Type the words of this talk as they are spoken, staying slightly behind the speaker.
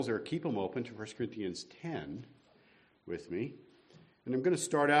Or keep them open to 1 Corinthians 10 with me. And I'm going to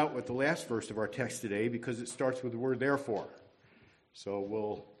start out with the last verse of our text today because it starts with the word therefore. So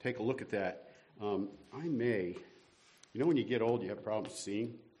we'll take a look at that. When you get old, you have problems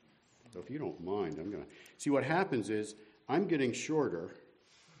seeing. So if you don't mind, I'm going to see what happens is I'm getting shorter.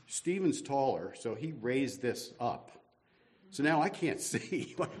 Stephen's taller, so he raised this up. So now I can't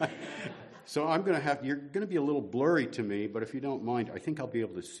see. So you're going to be a little blurry to me, but if you don't mind, I think I'll be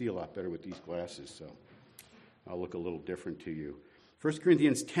able to see a lot better with these glasses, so I'll look a little different to you. 1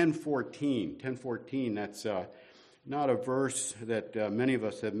 Corinthians 10:14. 10:14, that's not a verse that many of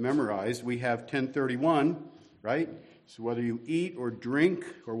us have memorized. We have 10:31, right? So whether you eat or drink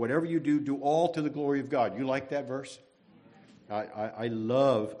or whatever you do, do all to the glory of God. You like that verse? I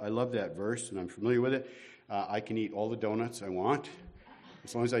love that verse, and I'm familiar with it. I can eat all the donuts I want,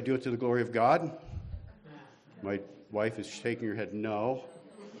 as long as I do it to the glory of God. My wife is shaking her head no.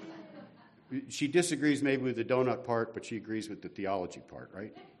 She disagrees maybe with the donut part, but she agrees with the theology part,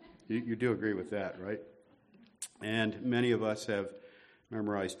 right? You do agree with that, right? And many of us have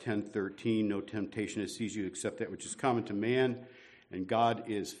memorized 10:13, no temptation has seized you except that which is common to man, and God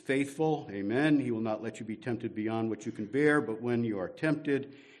is faithful. Amen. He will not let you be tempted beyond what you can bear, but when you are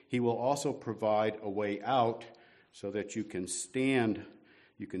tempted, he will also provide a way out so that you can stand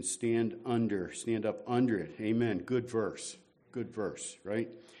up under it. Amen. Good verse, right?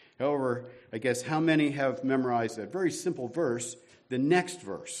 However, I guess how many have memorized that very simple verse, the next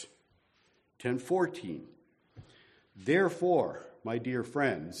verse, 10:14. Therefore, my dear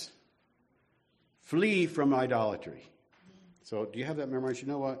friends, flee from idolatry. So do you have that memorized? You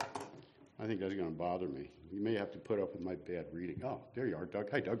know what? I think that's going to bother me. You may have to put up with my bad reading. Oh, there you are,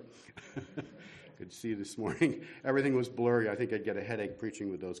 Doug. Hi, Doug. Good to see you this morning. Everything was blurry. I think I'd get a headache preaching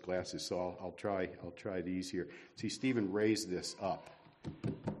with those glasses, so I'll try these here. See, Stephen raised this up,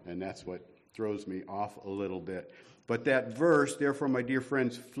 and that's what throws me off a little bit. But that verse, therefore, my dear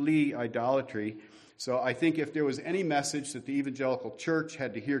friends, flee idolatry. So I think if there was any message that the evangelical church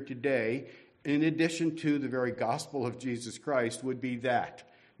had to hear today, in addition to the very gospel of Jesus Christ, would be that,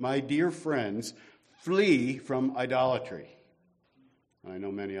 my dear friends, flee from idolatry. I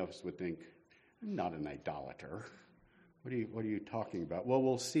know many of us would think, I'm not an idolater. What are you talking about? Well,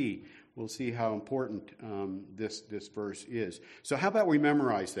 we'll see. We'll see how important this verse is. So how about we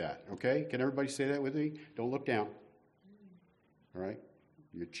memorize that, okay? Can everybody say that with me? Don't look down. All right?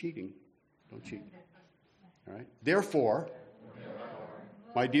 You're cheating. Don't cheat. All right? Therefore,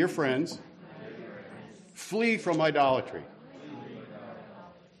 my dear friends, flee from idolatry.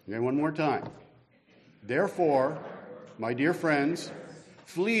 Okay, one more time. Therefore, my dear friends,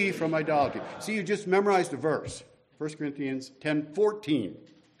 flee from idolatry. See, you just memorized the verse. 1 Corinthians 10:14.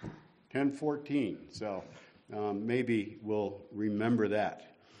 10:14. So maybe we'll remember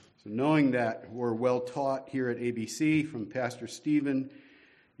that. So knowing that we're well taught here at ABC from Pastor Stephen,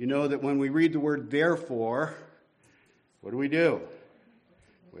 you know that when we read the word therefore, what do?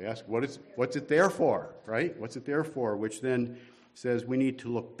 We ask, what's it there for, right? What's it there for? Which then says we need to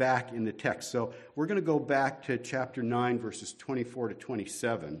look back in the text. So we're going to go back to chapter 9, verses 24 to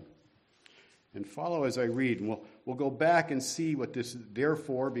 27, and follow as I read. And we'll go back and see what this is there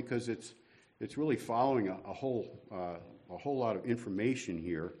for, because it's really following a whole lot of information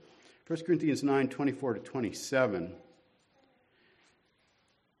here. 1 Corinthians 9, 24 to 27.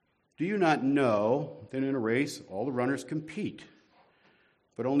 Do you not know that in a race all the runners compete,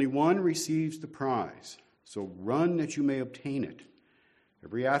 but only one receives the prize? So run that you may obtain it.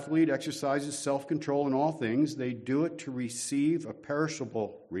 Every athlete exercises self-control in all things. They do it to receive a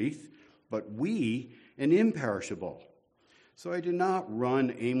perishable wreath, but we an imperishable. So I do not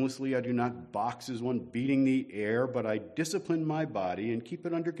run aimlessly. I do not box as one beating the air, but I discipline my body and keep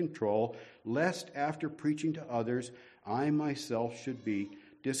it under control, lest after preaching to others, I myself should be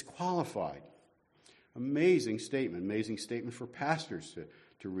disqualified. Amazing statement for pastors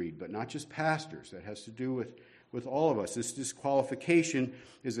to read, but not just pastors. That has to do with all of us. This disqualification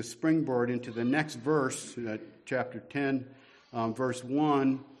is a springboard into the next verse, chapter 10, verse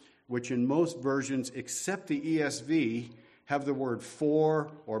 1, which in most versions, except the ESV, have the word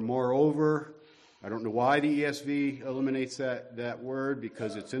for or moreover. I don't know why the ESV eliminates that word,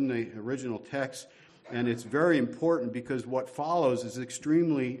 because it's in the original text, and it's very important because what follows is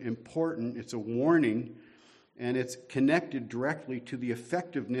extremely important. It's a warning, and it's connected directly to the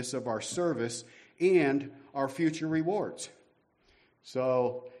effectiveness of our service and our future rewards.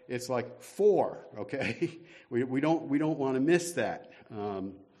 So it's like for, okay? We don't want to miss that.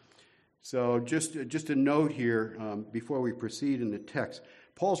 So just a note here before we proceed in the text.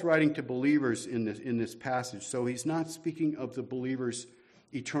 Paul's writing to believers in this passage, so he's not speaking of the believers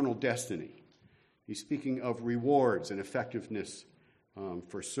eternal destiny. He's speaking of rewards and effectiveness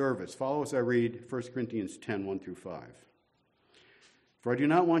for service. Follow as I read 1 Corinthians 10, 1 through 5. For I do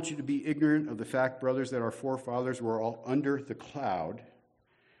not want you to be ignorant of the fact, brothers, that our forefathers were all under the cloud,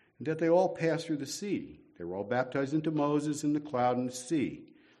 and that they all passed through the sea. They were all baptized into Moses in the cloud and the sea.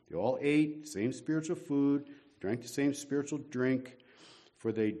 They all ate the same spiritual food, drank the same spiritual drink,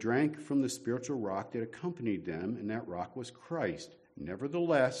 for they drank from the spiritual rock that accompanied them, and that rock was Christ.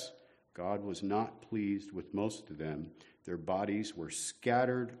 Nevertheless, God was not pleased with most of them. Their bodies were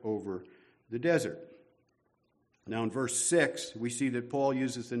scattered over the desert. Now in verse 6, we see that Paul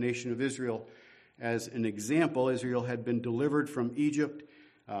uses the nation of Israel as an example. Israel had been delivered from Egypt.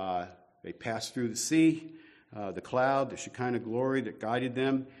 They passed through the sea, the cloud, the Shekinah glory that guided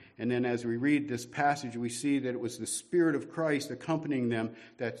them. And then as we read this passage, we see that it was the Spirit of Christ accompanying them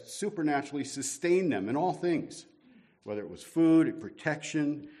that supernaturally sustained them in all things, whether it was food,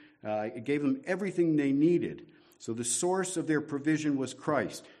 protection. It gave them everything they needed. So the source of their provision was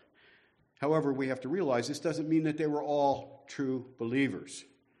Christ. However, we have to realize this doesn't mean that they were all true believers.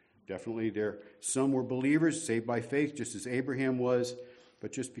 Definitely some were believers, saved by faith, just as Abraham was.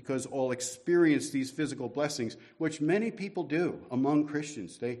 But just because all experience these physical blessings, which many people do among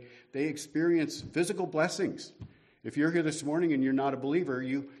Christians, they experience physical blessings. If you're here this morning and you're not a believer,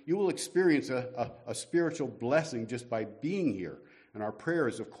 you will experience a spiritual blessing just by being here. And our prayer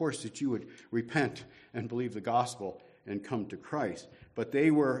is, of course, that you would repent and believe the gospel and come to Christ. But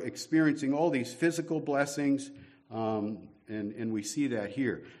they were experiencing all these physical blessings, and we see that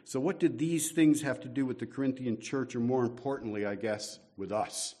here. So what did these things have to do with the Corinthian church, or more importantly, I guess, with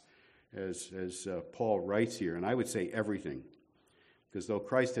us, as Paul writes here? And I would say everything. Because though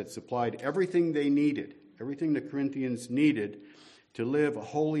Christ had supplied everything they needed, everything the Corinthians needed to live a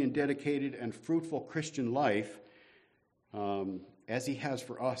holy and dedicated and fruitful Christian life, as he has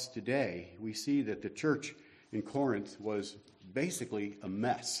for us today, we see that the church in Corinth was basically a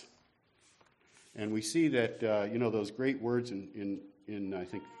mess. And we see that, those great words in I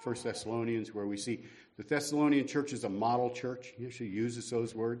think, 1 Thessalonians, where we see the Thessalonian church is a model church. He actually uses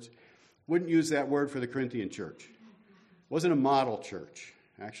those words. Wouldn't use that word for the Corinthian church. It wasn't a model church.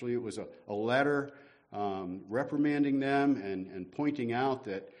 Actually, it was a letter reprimanding them and pointing out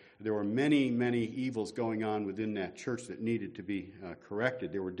that there were many, many evils going on within that church that needed to be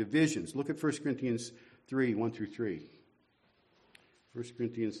corrected. There were divisions. Look at 1 Corinthians 3, 1 through 3. 1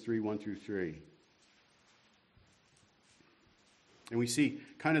 Corinthians 3, 1 through 3. And we see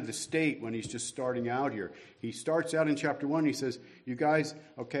kind of the state when he's just starting out here. He starts out in chapter 1, he says, you guys,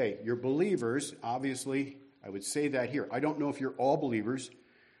 okay, you're believers, obviously. I would say that here. I don't know if you're all believers,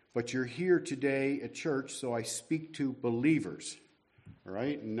 but you're here today at church, so I speak to believers. All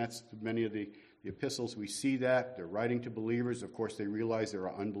right? And that's many of the epistles. We see that. They're writing to believers. Of course, they realize there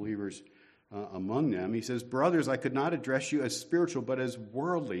are unbelievers among them. He says, brothers, I could not address you as spiritual, but as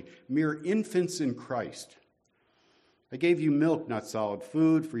worldly, mere infants in Christ. I gave you milk, not solid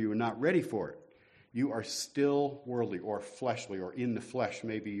food, for you were not ready for it. You are still worldly or fleshly, or in the flesh,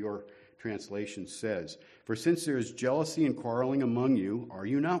 maybe your translation says. For since there is jealousy and quarreling among you, are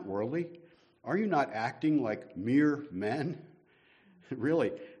you not worldly? Are you not acting like mere men?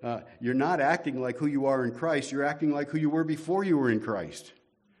 Really, you're not acting like who you are in Christ. You're acting like who you were before you were in Christ.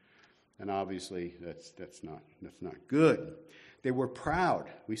 And obviously, that's not good. They were proud.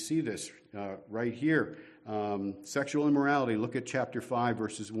 We see this right here. Sexual immorality. Look at chapter 5,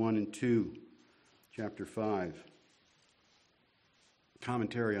 verses 1 and 2. Chapter 5.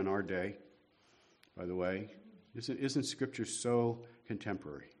 Commentary on our day, by the way. Isn't Scripture so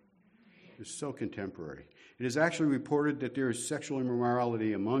contemporary? It's so contemporary. It is actually reported that there is sexual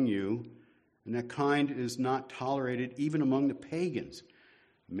immorality among you, and that kind is not tolerated even among the pagans.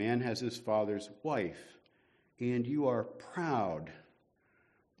 A man has his father's wife, and you are proud,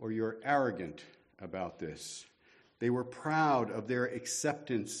 or you're arrogant about this. They were proud of their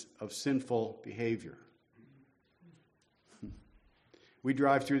acceptance of sinful behavior. We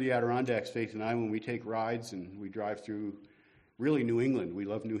drive through the Adirondacks, Faith and I, when we take rides, and we drive through really New England. We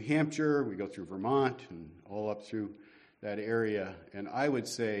love New Hampshire. We go through Vermont and all up through that area. And I would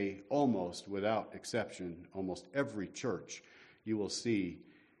say almost without exception, almost every church, you will see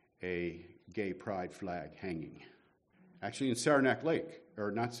a gay pride flag hanging. Actually in Saranac Lake,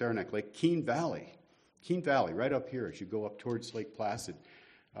 or not Saranac Lake, Keene Valley, right up here as you go up towards Lake Placid.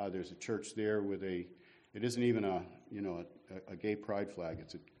 There's a church there with it isn't even a gay pride flag,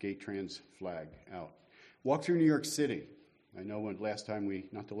 it's a gay trans flag out. Walk through New York City. I know when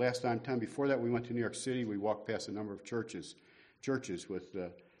time before that we went to New York City, we walked past a number of churches with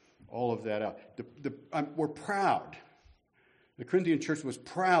all of that out. We're proud. The Corinthian church was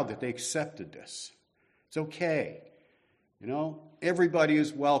proud that they accepted this. It's okay. Everybody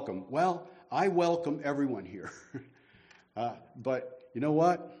is welcome. Well, I welcome everyone here. But you know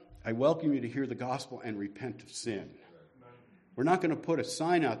what? I welcome you to hear the gospel and repent of sin. We're not going to put a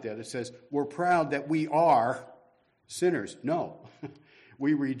sign out there that says, we're proud that we are sinners. No.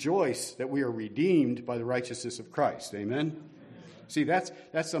 We rejoice that we are redeemed by the righteousness of Christ. Amen? See, that's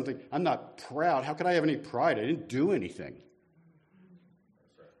something. I'm not proud. How could I have any pride? I didn't do anything.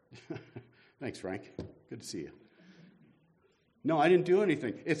 That's right. Thanks, Frank. Good to see you. No, I didn't do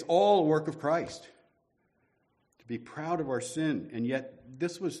anything. It's all a work of Christ. To be proud of our sin, and yet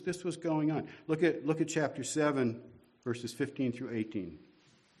this was going on. Look at chapter 7, verses 15 through 18.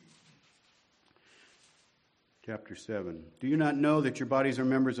 Chapter 7. Do you not know that your bodies are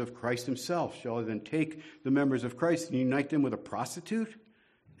members of Christ himself? Shall I then take the members of Christ and unite them with a prostitute?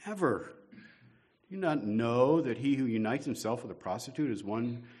 Never. Do you not know that he who unites himself with a prostitute is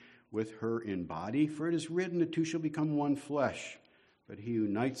one with her in body? For it is written, the two shall become one flesh. But he who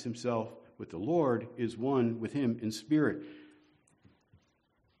unites himself with the Lord is one with him in spirit.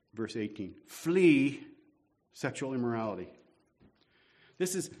 Verse 18. Flee sexual immorality.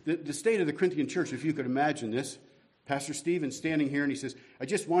 This is the state of the Corinthian church, if you could imagine this. Pastor Stephen standing here and he says, I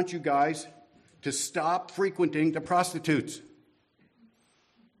just want you guys to stop frequenting the prostitutes.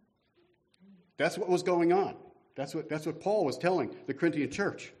 That's what was going on. That's what Paul was telling the Corinthian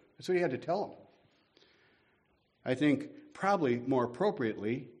church. That's what he had to tell them. I think probably more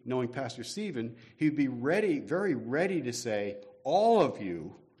appropriately, knowing Pastor Stephen, he'd be ready, very ready to say, all of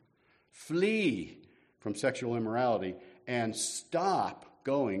you flee from sexual immorality and stop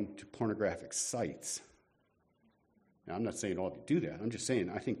going to pornographic sites. Now, I'm not saying all of you do that. I'm just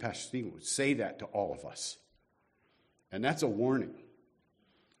saying I think Pastor Stephen would say that to all of us. And that's a warning.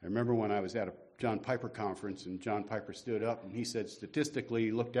 I remember when I was at a John Piper conference, and John Piper stood up, and he said statistically,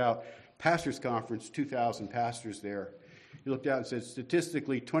 he looked out, pastors conference, 2,000 pastors there. He looked out and said,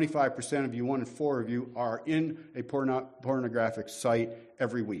 statistically, 25% of you, 1 in 4 of you, are in a pornographic site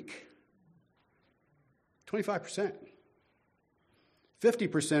every week. 25%.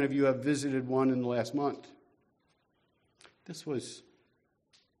 50% of you have visited one in the last month. This was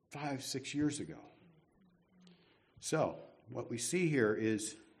 5-6 years ago. So, what we see here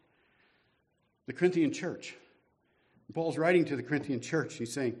is the Corinthian church. Paul's writing to the Corinthian church.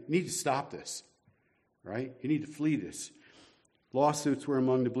 He's saying, you need to stop this, right? You need to flee this. Lawsuits were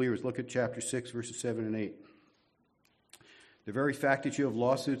among the believers. Look at chapter 6, verses 7 and 8. The very fact that you have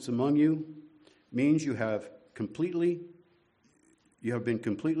lawsuits among you means you have been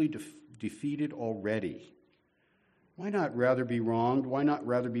completely defeated already. Why not rather be wronged? Why not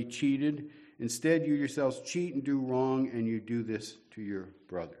rather be cheated? Instead, you yourselves cheat and do wrong, and you do this to your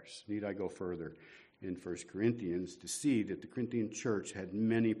brothers. Need I go further in 1 Corinthians to see that the Corinthian church had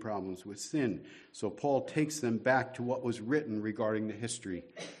many problems with sin. So Paul takes them back to what was written regarding the history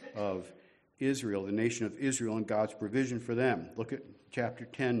of Israel, the nation of Israel, and God's provision for them. Look at chapter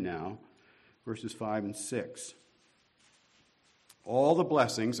 10 now, verses 5 and 6. All the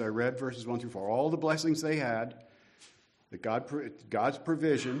blessings, I read verses 1 through 4, all the blessings they had, God's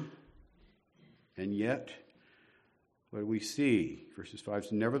provision, and yet, what do we see? Verses 5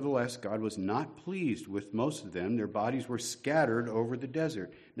 says, nevertheless, God was not pleased with most of them. Their bodies were scattered over the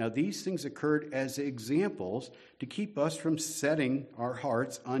desert. Now, these things occurred as examples to keep us from setting our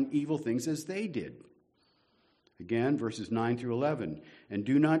hearts on evil things as they did. Again, verses 9 through 11. And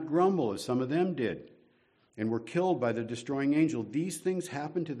do not grumble as some of them did, and were killed by the destroying angel. These things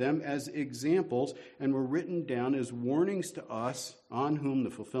happened to them as examples and were written down as warnings to us on whom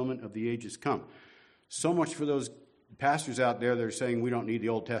the fulfillment of the ages come. So much for those pastors out there that are saying we don't need the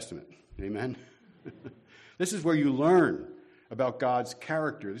Old Testament. Amen? This is where you learn about God's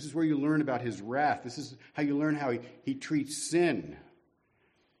character. This is where you learn about his wrath. This is how you learn how he treats sin.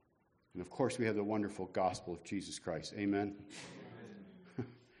 And of course, we have the wonderful gospel of Jesus Christ. Amen?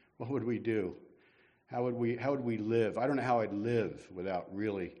 What would we do? How would we live? I don't know how I'd live without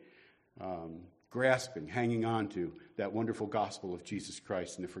really grasping, hanging on to that wonderful gospel of Jesus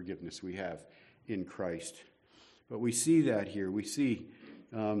Christ and the forgiveness we have in Christ. But we see that here. We see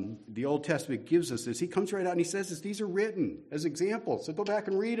the Old Testament gives us this. He comes right out and he says this. These are written as examples. So go back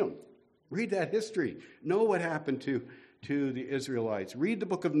and read them. Read that history. Know what happened to the Israelites. Read the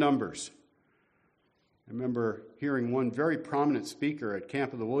book of Numbers. I remember hearing one very prominent speaker at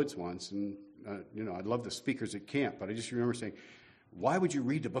Camp of the Woods once, and I love the speakers at camp, but I just remember saying, why would you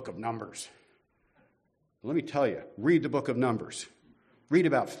read the book of Numbers? Let me tell you, read the book of Numbers. Read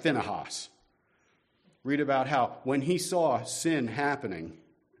about Phinehas. Read about how when he saw sin happening,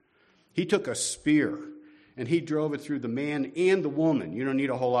 he took a spear And he drove it through the man and the woman. You don't need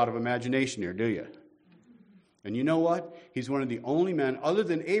a whole lot of imagination here, do you? And you know what? He's one of the only men, other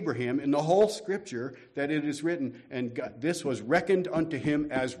than Abraham, in the whole Scripture that it is written, and God, this was reckoned unto him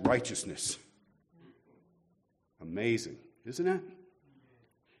as righteousness. Amazing, isn't it?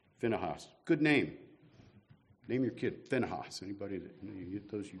 Phinehas. Good name. Name your kid Phinehas. Anybody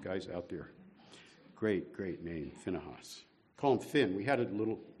those you guys out there? Great, great name, Phinehas. Call him Finn. We had a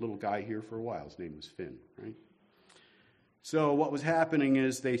little guy here for a while. His name was Finn, right? So what was happening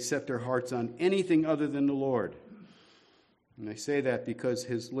is they set their hearts on anything other than the Lord. And I say that because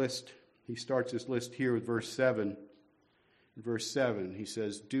his list, he starts his list here with verse 7. In verse 7, he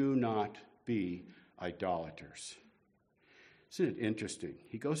says, do not be idolaters. Isn't it interesting?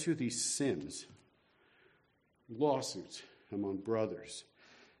 He goes through these sins, lawsuits among brothers,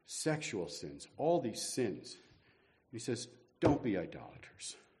 sexual sins, all these sins. He says, don't be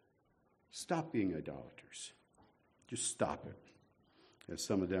idolaters. Stop being idolaters. Just stop it, as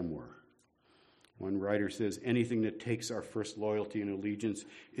some of them were. One writer says, anything that takes our first loyalty and allegiance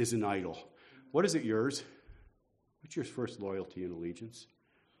is an idol. What is it yours? What's your first loyalty and allegiance?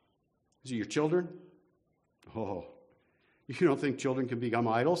 Is it your children? Oh, you don't think children can become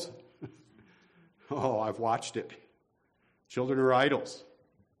idols? Oh, I've watched it. Children are idols.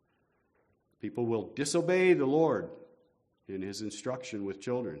 People will disobey the Lord in his instruction with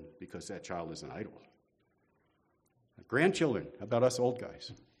children because that child is an idol. Grandchildren, how about us old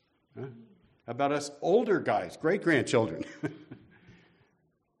guys? Huh? How about us older guys, great-grandchildren?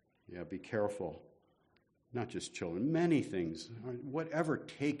 Yeah, be careful. Not just children, many things. Whatever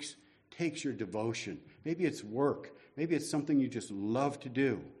takes your devotion. Maybe it's work. Maybe it's something you just love to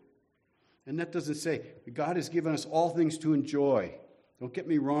do. And that doesn't say, God has given us all things to enjoy. Don't get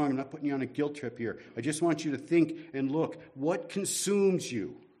me wrong, I'm not putting you on a guilt trip here. I just want you to think and look. What consumes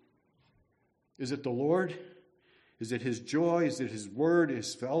you? Is it the Lord? Is it his joy? Is it his word,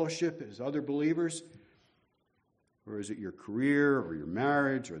 his fellowship, his other believers? Or is it your career or your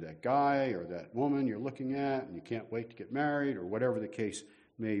marriage or that guy or that woman you're looking at and you can't wait to get married or whatever the case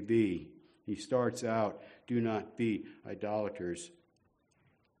may be? He starts out, do not be idolaters.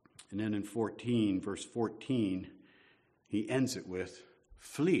 And then in verse 14, he ends it with,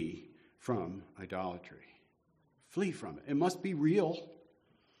 flee from idolatry. Flee from it. It must be real.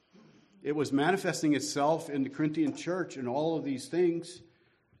 It was manifesting itself in the Corinthian church and all of these things. He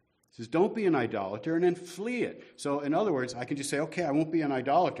says, don't be an idolater, and then flee it. So, in other words, I can just say, okay, I won't be an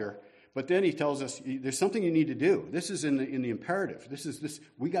idolater. But then he tells us, there's something you need to do. This is in the imperative.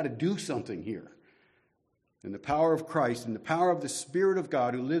 We got to do something here. In the power of Christ, in the power of the Spirit of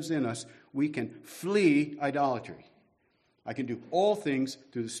God who lives in us, we can flee idolatry. I can do all things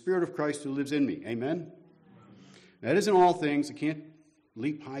through the Spirit of Christ who lives in me. Amen? That isn't all things. I can't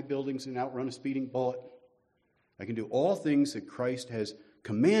leap high buildings and outrun a speeding bullet. I can do all things that Christ has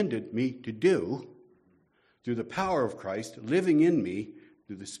commanded me to do through the power of Christ living in me,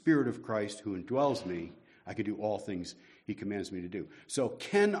 through the Spirit of Christ who indwells me. I can do all things he commands me to do. So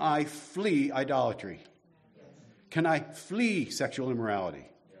can I flee idolatry? Yes. Can I flee sexual immorality?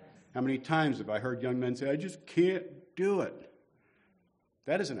 Yes. How many times have I heard young men say, I just can't do it?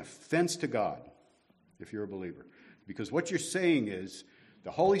 That is an offense to God if you're a believer. Because what you're saying is, the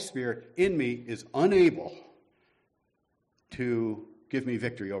Holy Spirit in me is unable to give me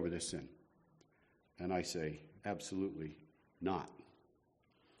victory over this sin. And I say, absolutely not.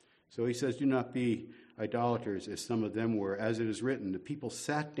 So he says, do not be idolaters as some of them were. As it is written, the people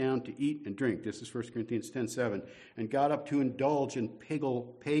sat down to eat and drink. This is 1 Corinthians 10:7. And got up to indulge in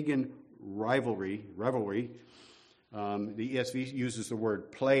pagan revelry. The ESV uses the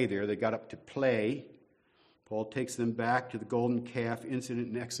word play there. They got up to play. Paul takes them back to the golden calf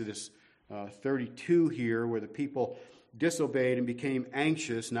incident in Exodus 32 here, where the people disobeyed and became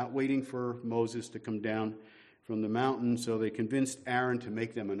anxious, not waiting for Moses to come down from the mountain. So they convinced Aaron to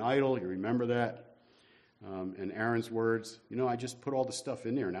make them an idol. You remember that? And Aaron's words, I just put all the stuff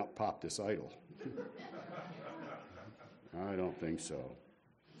in there and out popped this idol. I don't think so.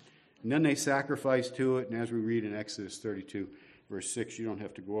 And then they sacrificed to it, and as we read in Exodus 32, Verse 6, you don't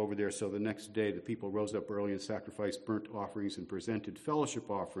have to go over there. So the next day the people rose up early and sacrificed burnt offerings and presented fellowship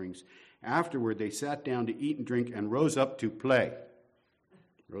offerings. Afterward they sat down to eat and drink and rose up to play.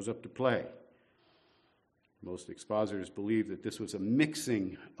 Most expositors believe that this was a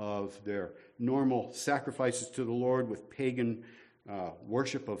mixing of their normal sacrifices to the Lord with pagan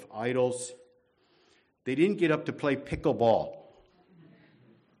worship of idols. They didn't get up to play pickleball.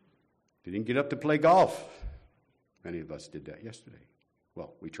 They didn't get up to play golf. Many of us did that yesterday.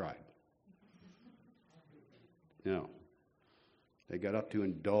 Well, we tried. No. They got up to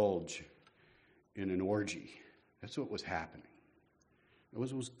indulge in an orgy. That's what was happening. That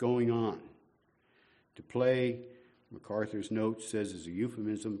was what was going on. To play, MacArthur's note says, is a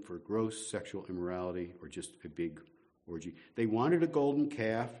euphemism for gross sexual immorality or just a big orgy. They wanted a golden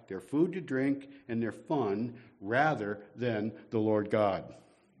calf, their food to drink, and their fun rather than the Lord God.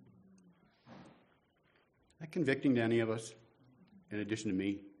 Is that convicting to any of us, in addition to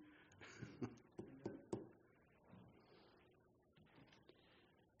me?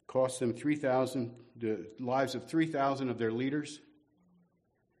 Cost them 3,000, the lives of 3,000 of their leaders,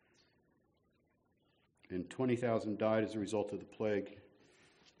 and 20,000 died as a result of the plague.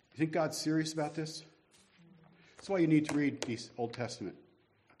 You think God's serious about this? That's why you need to read these Old Testament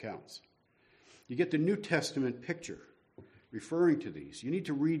accounts. You get the New Testament picture referring to these. You need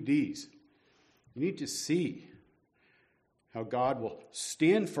to read these. You need to see how God will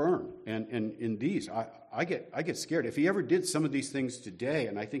stand firm. And in these, I get scared. If he ever did some of these things today,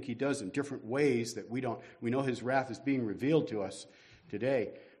 and I think he does in different ways that we know his wrath is being revealed to us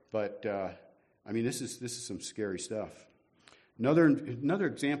today. But this is some scary stuff. Another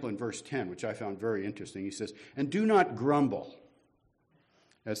example in verse 10, which I found very interesting. He says, "And do not grumble,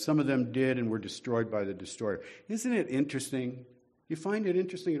 as some of them did and were destroyed by the destroyer." Isn't it interesting? You find it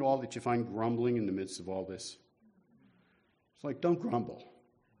interesting at all that you find grumbling in the midst of all this? It's like, don't grumble.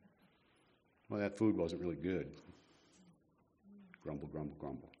 Well, that food wasn't really good. Grumble, grumble,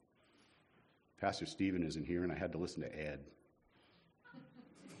 grumble. Pastor Stephen isn't here, and I had to listen to Ed.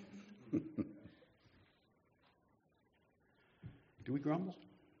 Do we grumble?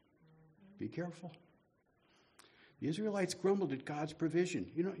 Be careful. The Israelites grumbled at God's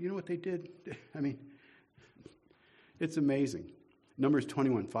provision. You know what they did? It's amazing. Numbers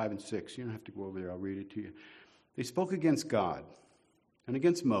 21, 5 and 6. You don't have to go over there. I'll read it to you. They spoke against God and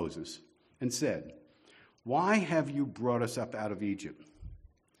against Moses and said, "Why have you brought us up out of Egypt?"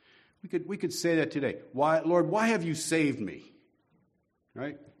 We could say that today. Lord, why have you saved me?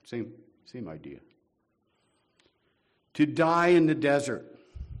 Right? Same idea. To die in the desert.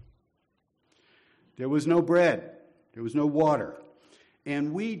 There was no bread. There was no water.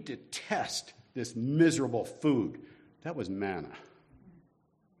 And we detest this miserable food. That was manna.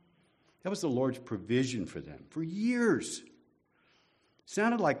 That was the Lord's provision for them for years.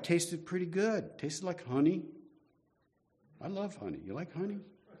 Tasted pretty good. Tasted like honey. I love honey. You like honey?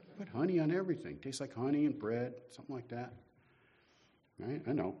 Put honey on everything. Tastes like honey and bread, something like that. Right?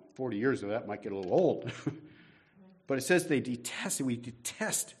 I know, 40 years of that might get a little old. But it says we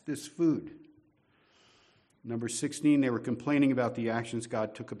detest this food. Number 16, they were complaining about the actions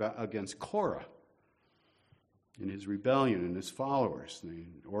God took against Korah in his rebellion and his followers. They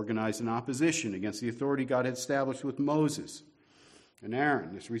organized an opposition against the authority God had established with Moses and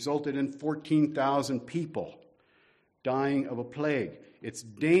Aaron. This resulted in 14,000 people dying of a plague. It's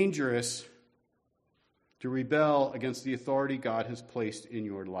dangerous to rebel against the authority God has placed in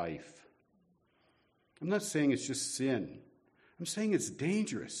your life. I'm not saying it's just sin. I'm saying it's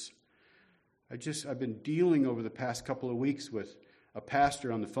dangerous. I've been dealing over the past couple of weeks with a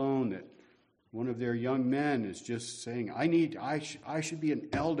pastor on the phone that one of their young men is just saying, I should be an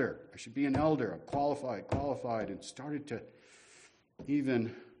elder. I should be an elder. I'm qualified, and started to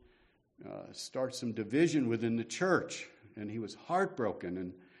even start some division within the church. And he was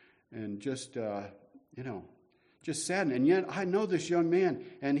heartbroken and just saddened. And yet I know this young man,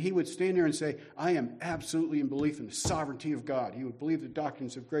 and he would stand there and say, I am absolutely in belief in the sovereignty of God. He would believe the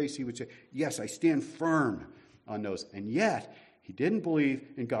doctrines of grace. He would say, yes, I stand firm on those. And yet he didn't believe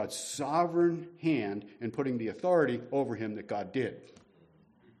in God's sovereign hand and putting the authority over him that God did.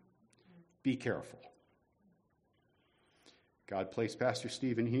 Be careful. God placed Pastor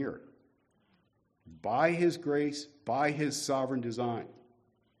Stephen here by his grace, by his sovereign design.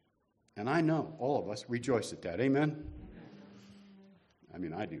 And I know all of us rejoice at that. Amen?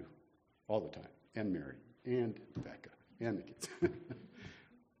 I do all the time. And Mary, and Becca, and the kids.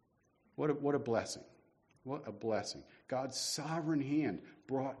 What a blessing. What a blessing. God's sovereign hand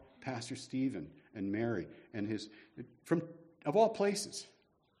brought Pastor Stephen and Mary and of all places.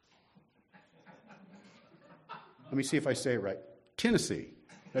 Let me see if I say it right. Tennessee.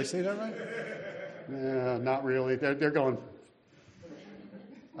 Did I say that right? Not really. They're going...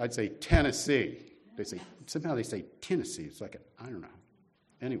 I'd say Tennessee. They say Tennessee. It's like I don't know.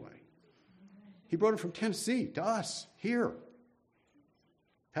 Anyway, he brought it from Tennessee to us here.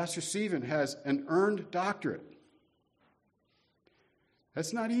 Pastor Stephen has an earned doctorate.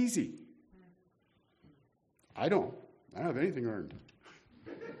 That's not easy. I don't have anything earned.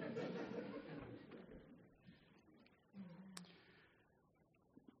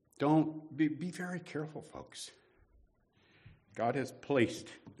 Don't be very careful, folks. God has placed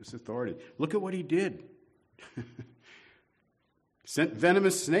this authority. Look at what he did. Sent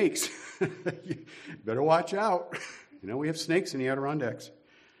venomous snakes. You better watch out. We have snakes in the Adirondacks.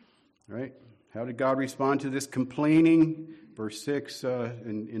 All right? How did God respond to this complaining? Verse 6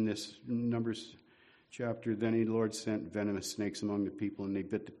 in this Numbers chapter, then the Lord sent venomous snakes among the people, and they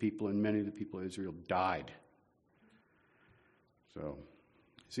bit the people, and many of the people of Israel died. So,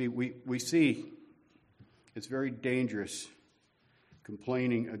 see, we see it's very dangerous.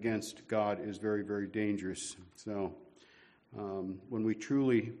 Complaining against God is very, very dangerous. So, when we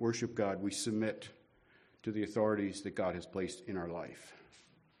truly worship God, we submit to the authorities that God has placed in our life.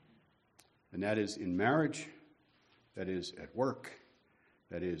 And that is in marriage, that is at work,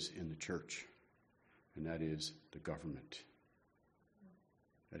 that is in the church, and that is the government.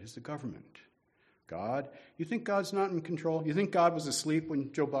 That is the government. God, you think God's not in control? You think God was asleep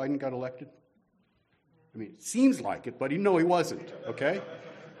when Joe Biden got elected? I mean, it seems like it, but he wasn't, okay?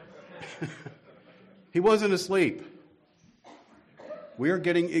 He wasn't asleep. We are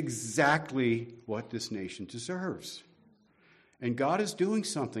getting exactly what this nation deserves. And God is doing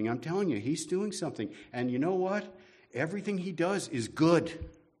something. I'm telling you, he's doing something. And you know what? Everything he does is good.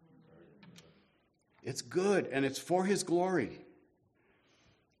 It's good, and it's for his glory.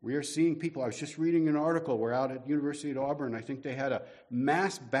 We are seeing people. I was just reading an article. We're out at University of Auburn. I think they had a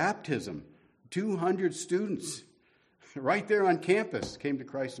mass baptism. 200 students right there on campus came to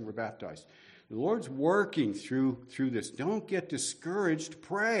Christ and were baptized. The Lord's working through this. Don't get discouraged.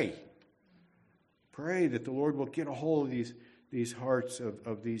 Pray. Pray that the Lord will get a hold of these hearts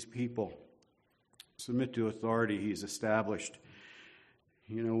of these people. Submit to authority he's established.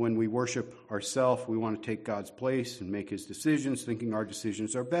 When we worship ourselves, we want to take God's place and make his decisions, thinking our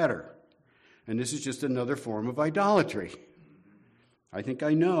decisions are better. And this is just another form of idolatry. I think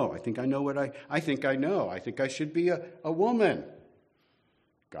I know. I think I know what I think I know. I think I should be a woman.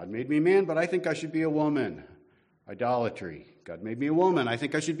 God made me a man, but I think I should be a woman. Idolatry. God made me a woman. I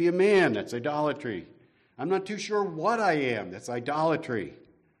think I should be a man. That's idolatry. I'm not too sure what I am. That's idolatry.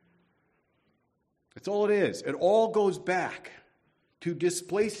 That's all it is. It all goes back to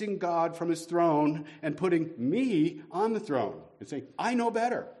displacing God from his throne and putting me on the throne and saying, I know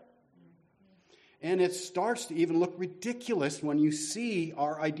better. And it starts to even look ridiculous when you see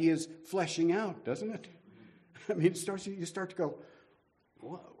our ideas fleshing out, doesn't it? I mean, you start to go,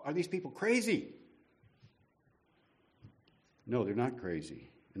 are these people crazy? No, they're not crazy.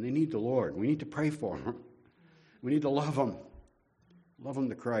 And they need the Lord. We need to pray for them. We need to love them. Love them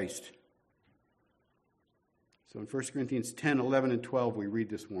to Christ. So in 1 Corinthians 10, 11, and 12, we read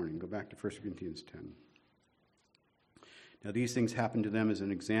this morning. Go back to 1 Corinthians 10. Now these things happened to them as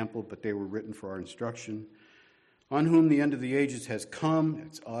an example, but they were written for our instruction, on whom the end of the ages has come.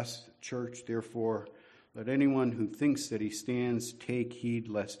 It's us, the church. Therefore, let anyone who thinks that he stands take heed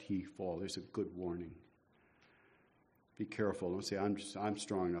lest he fall. There's a good warning. Be careful. Don't say, I'm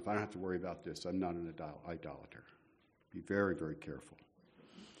strong enough. I don't have to worry about this. I'm not an idolater. Be very, very careful.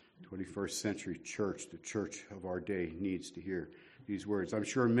 21st century church, the church of our day, needs to hear these words. I'm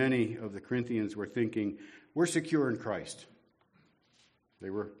sure many of the Corinthians were thinking, we're secure in Christ.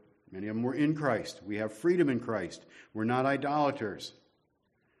 Many of them were in Christ. We have freedom in Christ. We're not idolaters.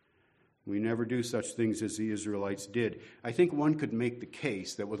 We never do such things as the Israelites did. I think one could make the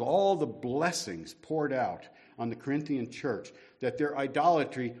case that with all the blessings poured out on the Corinthian church, that their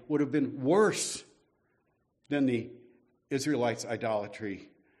idolatry would have been worse than the Israelites' idolatry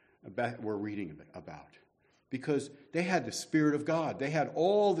we're reading about. Because they had the Spirit of God. They had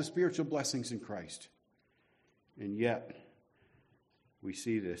all the spiritual blessings in Christ. And yet, we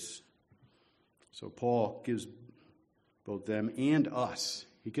see this. So Paul gives both them and us.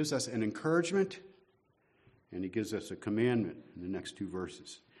 He gives us an encouragement, and he gives us a commandment in the next two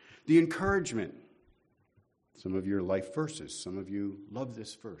verses. The encouragement. Some of your life verses. Some of you love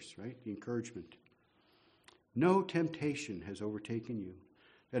this verse, right? The encouragement. No temptation has overtaken you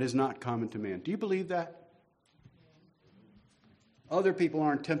that is not common to man. Do you believe that? Other people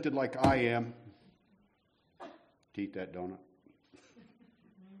aren't tempted like I am to eat that donut.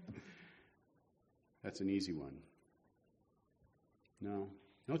 That's an easy one. No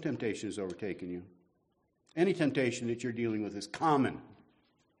temptation has overtaken you. Any temptation that you're dealing with is common.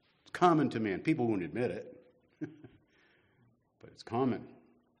 It's common to man. People won't admit it, but it's common.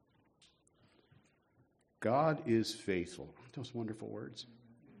 God is faithful. Aren't those wonderful words?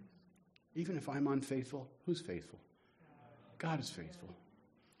 Even if I'm unfaithful, who's faithful? God is faithful.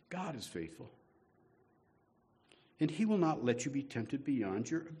 God is faithful. And he will not let you be tempted beyond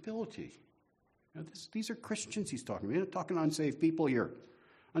your ability. Now, these are Christians he's talking about. He's not talking to unsaved people here.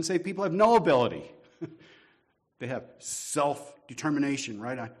 Unsaved people have no ability. They have self-determination,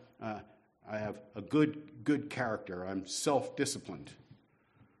 right? I have a good character. I'm self-disciplined.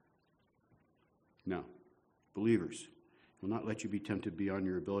 No. Believers will not let you be tempted beyond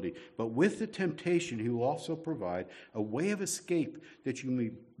your ability. But with the temptation, he will also provide a way of escape that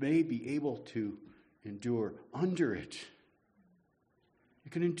you may be able to endure under it. You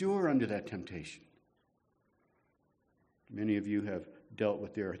can endure under that temptation. Many of you have dealt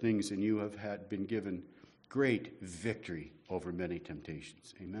with their things, and you have been given great victory over many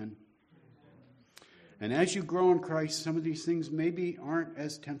temptations. Amen? And as you grow in Christ, some of these things maybe aren't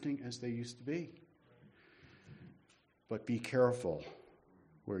as tempting as they used to be. But be careful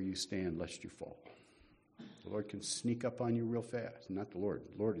where you stand, lest you fall. The Lord can sneak up on you real fast. Not the Lord.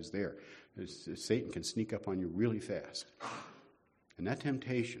 The Lord is there. Satan can sneak up on you really fast. And that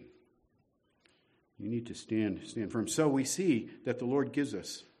temptation, you need to stand firm. So we see that the Lord gives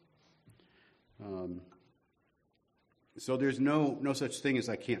us. So there's no such thing as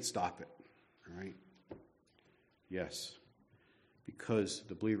I can't stop it. All right? Yes. Because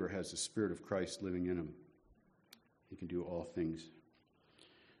the believer has the Spirit of Christ living in him. He can do all things.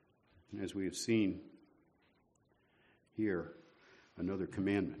 And as we have seen here, another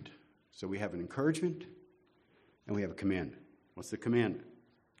commandment. So we have an encouragement and we have a commandment. What's the commandment?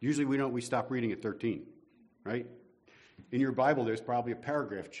 Usually we stop reading at 13, right? In your Bible, there's probably a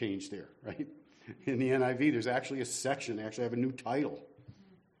paragraph change there, right? In the NIV, there's actually a section. They actually have a new title.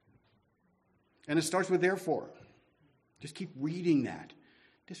 And it starts with therefore. Just keep reading that.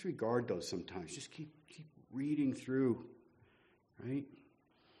 Disregard those sometimes. Just keep reading through, right?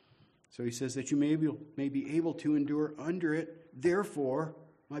 So he says that you may be able to endure under it. Therefore,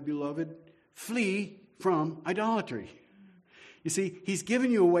 my beloved, flee from idolatry. You see, he's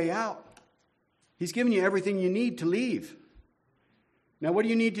given you a way out. He's given you everything you need to leave. Now, what do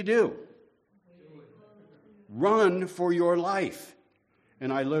you need to do? Run for your life.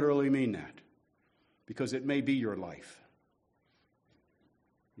 And I literally mean that, because it may be your life.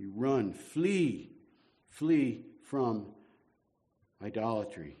 You run, flee from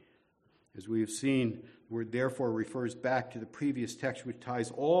idolatry. As we have seen, the word therefore refers back to the previous text, which ties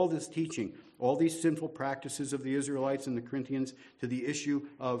all this teaching, all these sinful practices of the Israelites and the Corinthians, to the issue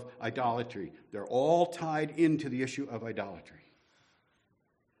of idolatry. They're all tied into the issue of idolatry.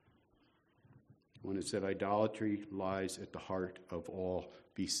 When it said idolatry lies at the heart of all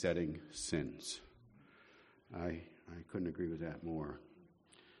besetting sins. I couldn't agree with that more.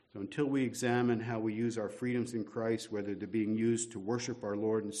 So until we examine how we use our freedoms in Christ, whether they're being used to worship our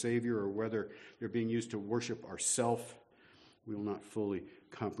Lord and Savior or whether they're being used to worship ourself, we will not fully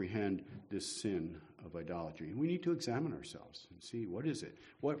comprehend this sin of idolatry. And we need to examine ourselves and see, what is it?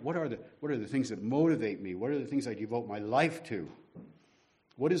 What are the things that motivate me? What are the things I devote my life to?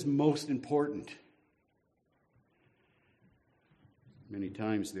 What is most important? Many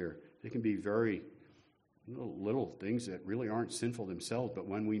times they can be very little things that really aren't sinful themselves, but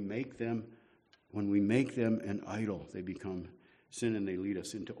when we make them an idol, they become sin and they lead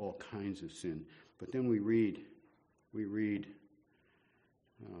us into all kinds of sin. But then we read,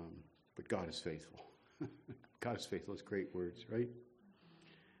 but God is faithful. God is faithful. It's great words, right?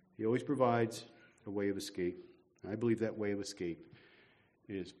 He always provides a way of escape. I believe that way of escape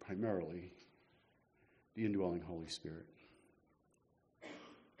is primarily the indwelling Holy Spirit.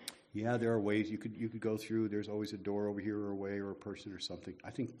 Yeah, there are ways you could go through. There's always a door over here or a way or a person or something. I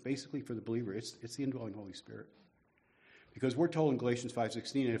think basically for the believer, it's the indwelling Holy Spirit. Because we're told in Galatians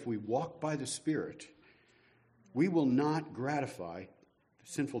 5:16, and if we walk by the Spirit, we will not gratify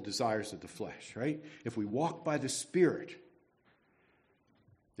the sinful desires of the flesh, right? If we walk by the Spirit,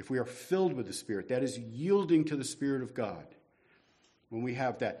 if we are filled with the Spirit, that is yielding to the Spirit of God. When we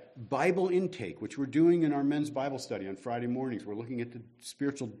have that Bible intake, which we're doing in our men's Bible study on Friday mornings, we're looking at the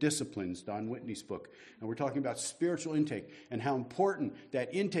spiritual disciplines, Don Whitney's book, and we're talking about spiritual intake and how important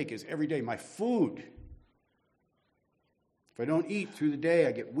that intake is every day. My food. If I don't eat through the day,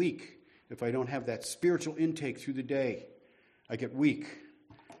 I get weak. If I don't have that spiritual intake through the day, I get weak.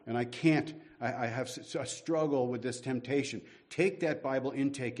 And I have a struggle with this temptation. Take that Bible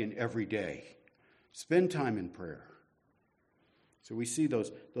intake in every day. Spend time in prayer. So we see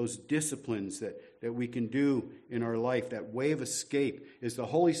those disciplines that we can do in our life. That way of escape is the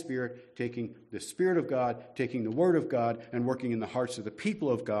Holy Spirit taking the Spirit of God, taking the Word of God, and working in the hearts of the people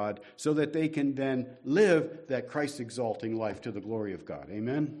of God so that they can then live that Christ-exalting life to the glory of God.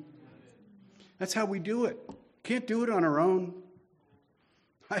 Amen? That's how we do it. Can't do it on our own.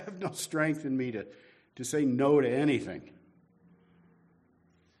 I have no strength in me to say no to anything.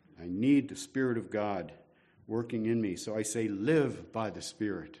 I need the Spirit of God working in me. So I say, live by the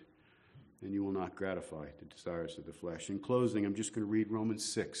Spirit. and you will not gratify the desires of the flesh. In closing, I'm just going to read Romans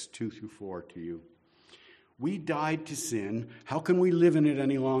 6, 2 through 4 to you. We died to sin. How can we live in it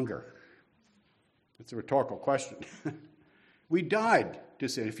any longer? That's a rhetorical question. We died to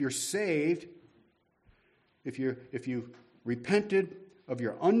sin. If you're saved, if you repented of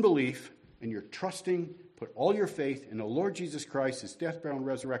your unbelief and you're trusting, put all your faith in the Lord Jesus Christ, his death, burial, and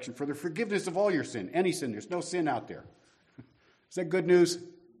resurrection for the forgiveness of all your sin, any sin. There's no sin out there. Is that good news?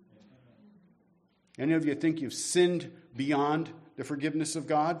 Any of you think you've sinned beyond the forgiveness of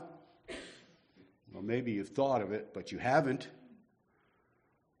God? Well, maybe you've thought of it, but you haven't.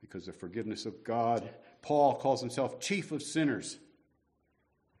 Because the forgiveness of God, Paul calls himself chief of sinners,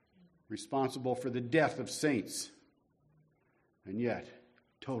 responsible for the death of saints, and yet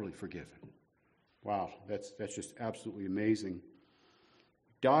totally forgiven. Wow, that's just absolutely amazing.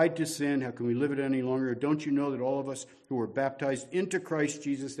 Died to sin, how can we live it any longer? Don't you know that all of us who were baptized into Christ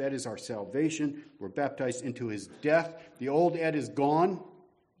Jesus, that is our salvation, were baptized into his death? The old Ed is gone.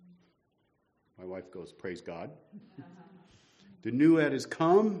 My wife goes, praise God. The new Ed has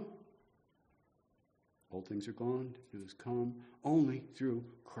come. Old things are gone. The new has come. Only through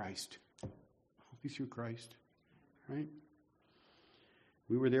Christ. Only through Christ. Right?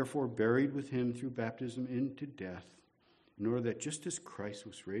 We were therefore buried with him through baptism into death, in order that just as Christ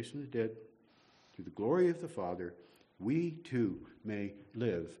was raised from the dead through the glory of the Father, we too may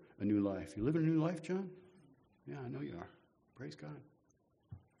live a new life. You live a new life, John? Yeah, I know you are. Praise God.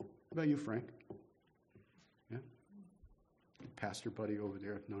 What about you, Frank? Yeah? Pastor buddy over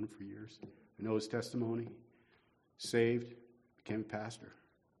there, I've known him for years. I know his testimony. Saved, became a pastor.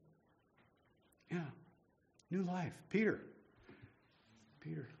 Yeah, new life. Peter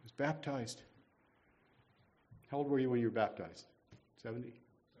was baptized. How old were you when you were baptized? 70?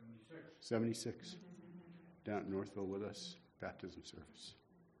 76. Down at Northville with us, baptism service.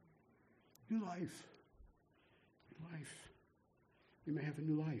 New life. New life. We may have a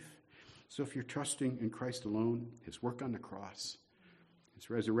new life. So if you're trusting in Christ alone, his work on the cross, his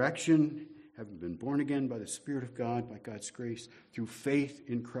resurrection, having been born again by the Spirit of God, by God's grace, through faith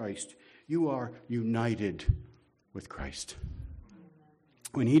in Christ, you are united with Christ.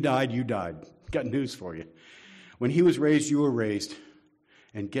 When he died, you died. Got news for you. When he was raised, you were raised.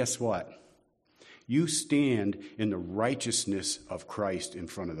 And guess what? You stand in the righteousness of Christ in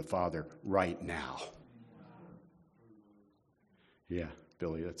front of the Father right now. Yeah,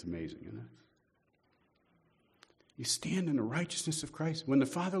 Billy, that's amazing, isn't it? You stand in the righteousness of Christ. When the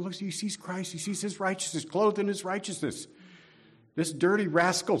Father looks at you, he sees Christ. He sees his righteousness, clothed in his righteousness. This dirty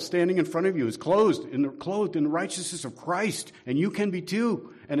rascal standing in front of you is clothed in the righteousness of Christ. And you can be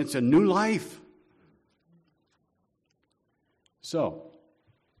too. And it's a new life. So,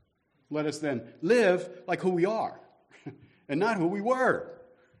 let us then live like who we are and not who we were.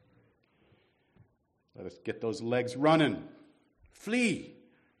 Let us get those legs running. Flee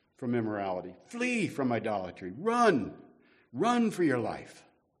from immorality. Flee from idolatry. Run. Run for your life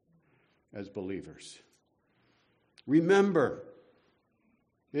as believers. Remember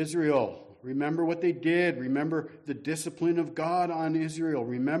Israel. Remember what they did. Remember the discipline of God on Israel.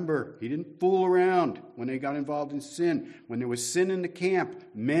 Remember, he didn't fool around when they got involved in sin. When there was sin in the camp,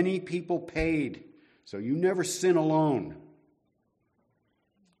 many people paid. So you never sin alone.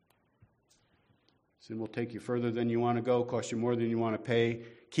 Sin will take you further than you want to go, cost you more than you want to pay,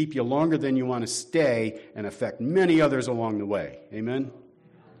 keep you longer than you want to stay, and affect many others along the way. Amen?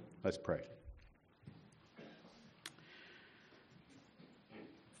 Let's pray.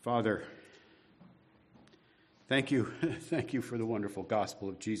 Father, thank you. Thank you for the wonderful gospel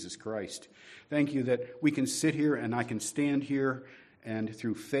of Jesus Christ. Thank you that we can sit here and I can stand here and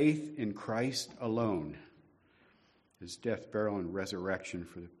through faith in Christ alone, his death, burial, and resurrection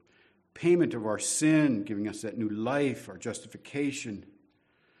for the payment of our sin, giving us that new life, our justification.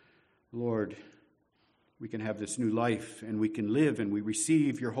 Lord, we can have this new life and we can live and we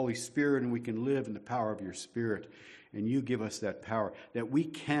receive your Holy Spirit and we can live in the power of your Spirit. And you give us that power that we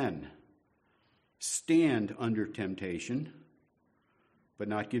can stand under temptation, but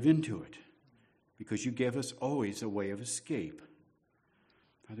not give in to it, because you give us always a way of escape.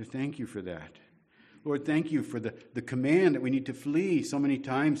 Father, thank you for that. Lord, thank you for the command that we need to flee. So many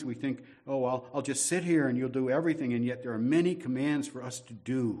times we think, oh, well, I'll just sit here and you'll do everything, and yet there are many commands for us to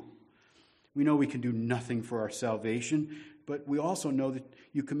do. We know we can do nothing for our salvation, but we also know that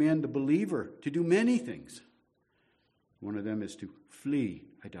you command the believer to do many things. One of them is to flee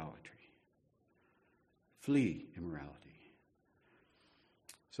idolatry, flee immorality.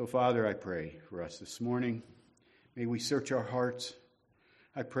 So, Father, I pray for us this morning. May we search our hearts.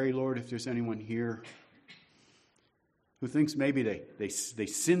 I pray, Lord, if there's anyone here who thinks maybe they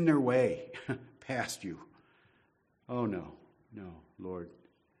sin their way past you. Oh, no, Lord.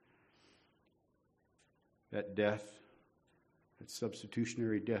 That death, that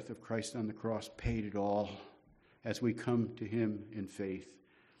substitutionary death of Christ on the cross paid it all. As we come to him in faith,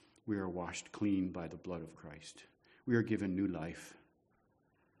 we are washed clean by the blood of Christ. We are given new life.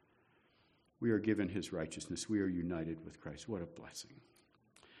 We are given his righteousness. We are united with Christ. What a blessing.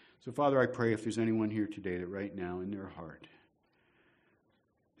 So, Father, I pray if there's anyone here today that right now in their heart,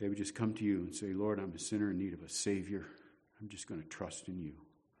 they would just come to you and say, Lord, I'm a sinner in need of a Savior. I'm just going to trust in you.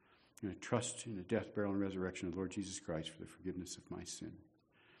 I'm going to trust in the death, burial, and resurrection of Lord Jesus Christ for the forgiveness of my sin.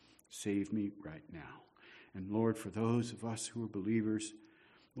 Save me right now. And Lord, for those of us who are believers,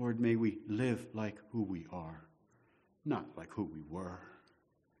 Lord, may we live like who we are, not like who we were.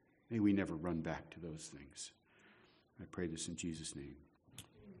 May we never run back to those things. I pray this in Jesus' name.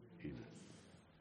 Amen.